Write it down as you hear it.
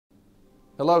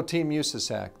Hello, Team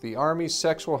USASAC. The Army's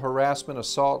Sexual Harassment,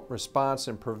 Assault, Response,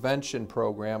 and Prevention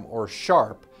Program, or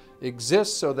SHARP,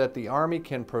 exists so that the Army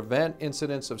can prevent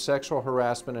incidents of sexual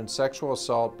harassment and sexual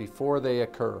assault before they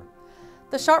occur.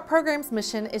 The SHARP program's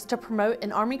mission is to promote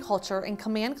an Army culture and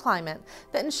command climate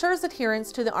that ensures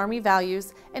adherence to the Army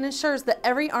values and ensures that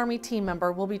every Army team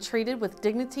member will be treated with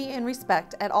dignity and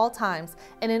respect at all times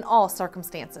and in all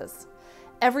circumstances.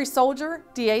 Every soldier,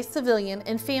 DA civilian,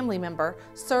 and family member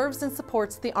serves and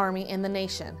supports the Army and the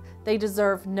nation. They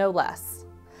deserve no less.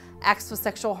 Acts of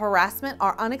sexual harassment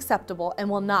are unacceptable and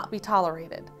will not be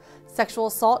tolerated. Sexual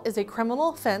assault is a criminal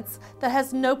offense that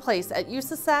has no place at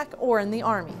USASAC or in the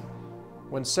Army.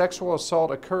 When sexual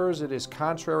assault occurs, it is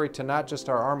contrary to not just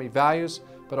our Army values,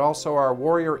 but also our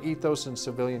warrior ethos and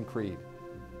civilian creed.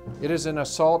 It is an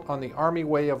assault on the Army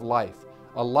way of life,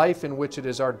 a life in which it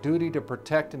is our duty to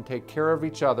protect and take care of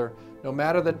each other, no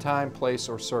matter the time, place,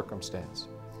 or circumstance.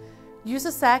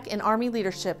 USASAC and Army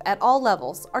leadership at all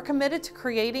levels are committed to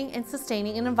creating and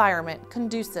sustaining an environment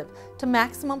conducive to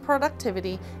maximum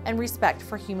productivity and respect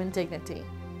for human dignity.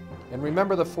 And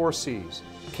remember the 4 C's.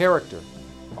 Character.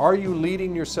 Are you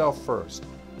leading yourself first?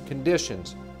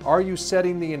 Conditions. Are you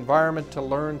setting the environment to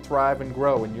learn, thrive, and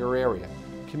grow in your area?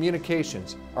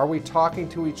 Communications. Are we talking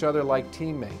to each other like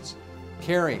teammates?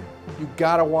 Caring. You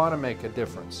gotta want to make a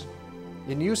difference.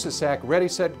 In USASAC, Ready,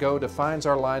 Set, Go defines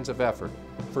our lines of effort.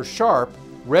 For SHARP,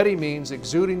 ready means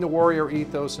exuding the warrior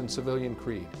ethos and civilian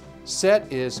creed.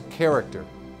 Set is character,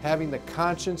 having the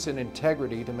conscience and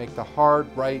integrity to make the hard,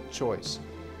 right choice.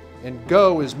 And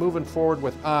Go is moving forward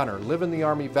with honor, living the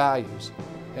Army values,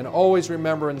 and always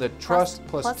remembering that trust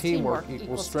plus teamwork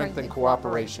equals strength and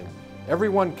cooperation.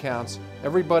 Everyone counts,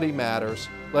 everybody matters.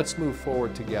 Let's move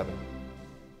forward together.